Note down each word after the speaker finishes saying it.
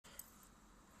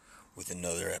with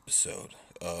another episode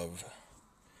of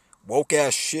Woke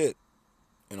Ass Shit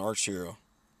in Archhero.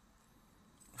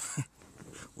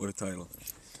 What a title.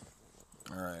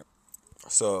 Alright,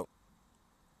 so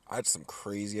I had some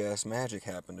crazy ass magic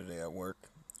happen today at work,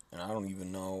 and I don't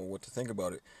even know what to think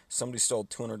about it. Somebody stole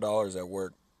 $200 at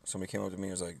work. Somebody came up to me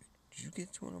and was like, "Did you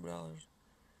get $200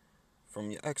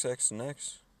 from your XX and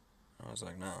X?" I was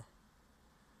like, "No."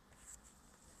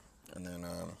 And then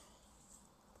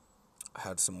I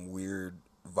had some weird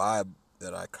vibe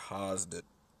that I caused it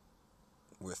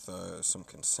with some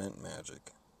consent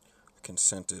magic. I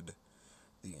consented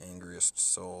the angriest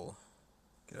soul.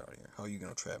 Get out of here. How are you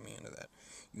going to trap me into that?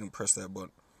 You can press that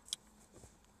button.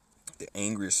 The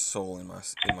angriest soul in my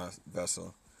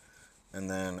vessel. And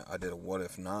then I did a what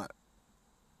if not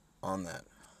on that.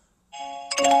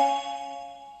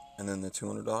 And then the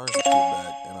 $200 came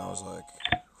back, and I was like,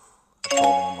 I told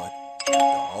him, I'm like,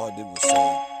 all I did was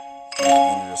say, the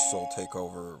angriest soul take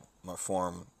over my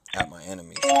form at my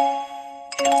enemies.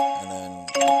 And then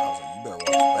I was like, you better watch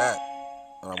your back.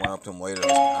 And I went up to him later, I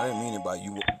was like, I didn't mean it by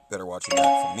you better watch your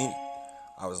back for me.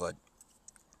 I was like,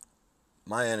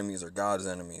 my enemies are God's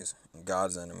enemies, and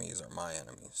God's enemies are my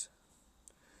enemies.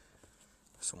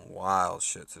 Some wild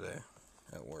shit today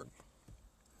at work.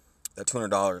 That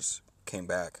 $200 came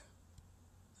back,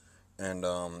 and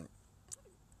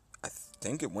I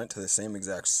think it went to the same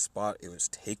exact spot it was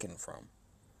taken from.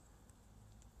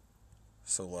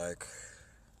 So like,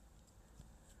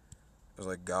 it was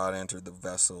like God entered the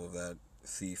vessel of that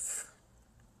thief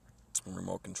and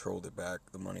remote controlled it back,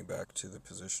 the money back to the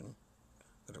position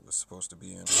that it was supposed to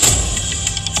be in.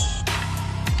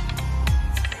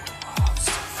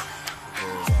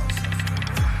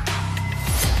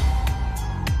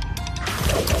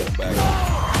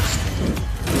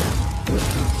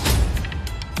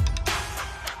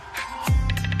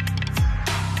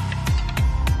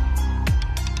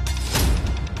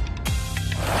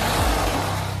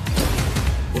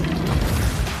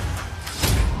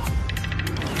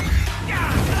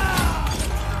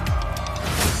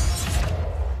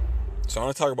 So I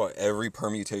want to talk about every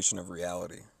permutation of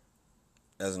reality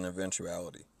as an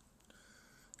eventuality.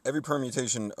 Every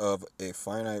permutation of a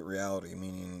finite reality,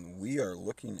 meaning we are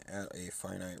looking at a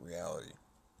finite reality.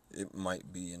 It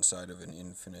might be inside of an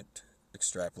infinite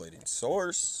extrapolating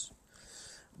source,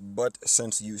 but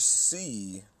since you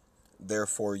see,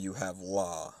 therefore you have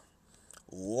law.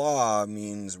 Law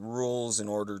means rules in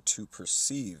order to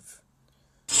perceive.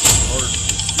 In order to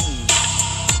perceive,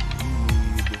 you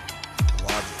need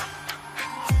logic.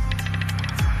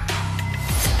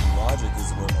 Logic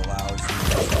is what allows you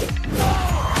to...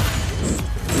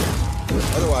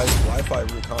 Otherwise, Wi-Fi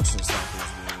root consciousness hackers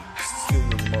will steal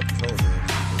your remote control ability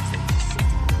because they just shift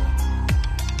your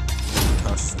root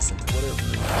consciousness into whatever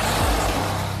which isn't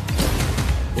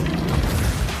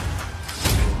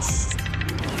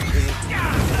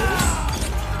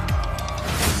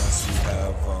unless you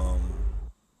have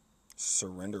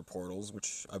surrender portals,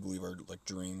 which I believe are like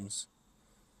dreams.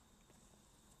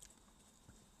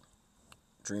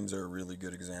 Dreams are a really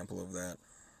good example of that.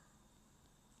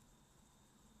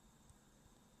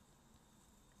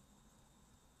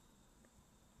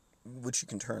 Which you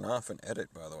can turn off and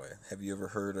edit, by the way. Have you ever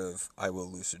heard of I will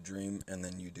lucid dream and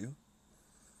then you do?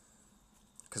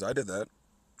 Because I did that.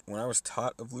 When I was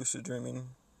taught of lucid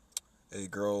dreaming, a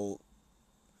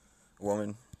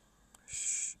woman,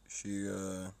 she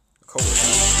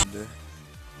co-worker.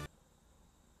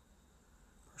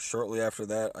 Shortly after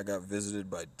that, I got visited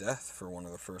by death for one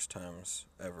of the first times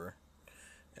ever.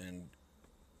 And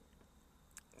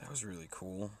that was really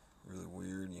cool, really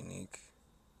weird, unique.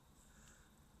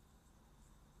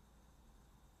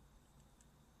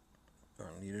 I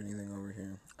don't need anything over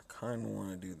here. I kind of want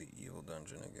to do the evil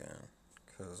dungeon again,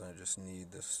 because I just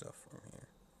need this stuff from here.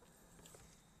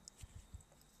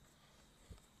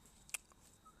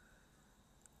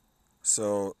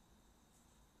 So,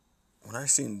 when I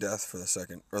seen death for the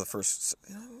second, or the first,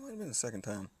 it might have been the second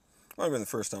time. It might have been the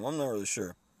first time, I'm not really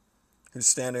sure. He was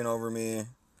standing over me,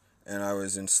 and I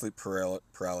was in sleep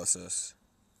paralysis.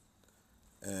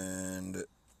 And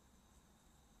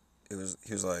he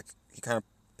was like, he kind of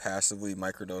passively,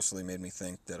 microdosally made me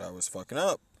think that I was fucking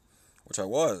up, which I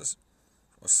was.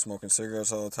 I was smoking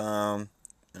cigarettes all the time,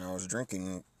 and I was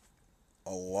drinking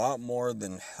a lot more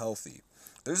than healthy.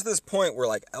 There's this point where,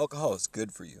 like, alcohol is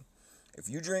good for you. If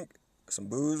you drink some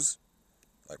booze,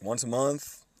 like, once a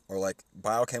month, or, like,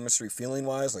 biochemistry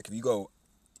feeling-wise, like, if you go,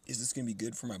 is this going to be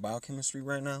good for my biochemistry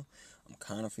right now? I'm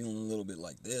kind of feeling a little bit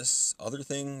like this other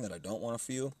thing that I don't want to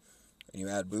feel. And you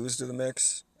add booze to the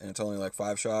mix, and it's only like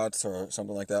 5 shots or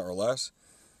something like that or less,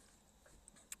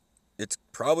 it's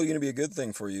probably going to be a good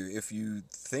thing for you if you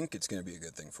think it's going to be a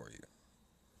good thing for you.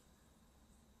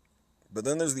 But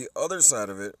then there's the other side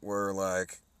of it where,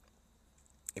 like,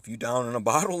 if you down in a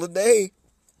bottle a day,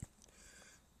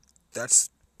 that's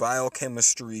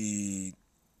biochemistry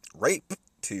rape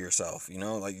to yourself, you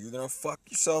know? Like, you're going to fuck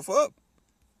yourself up.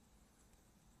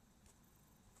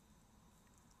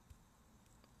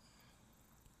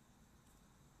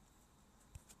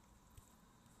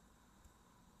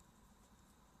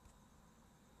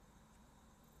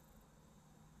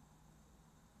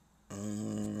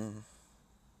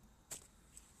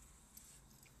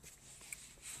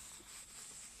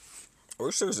 I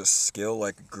wish there was a skill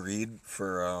like greed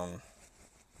for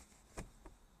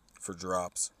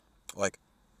drops. Like,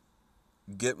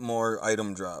 get more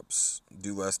item drops,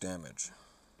 do less damage.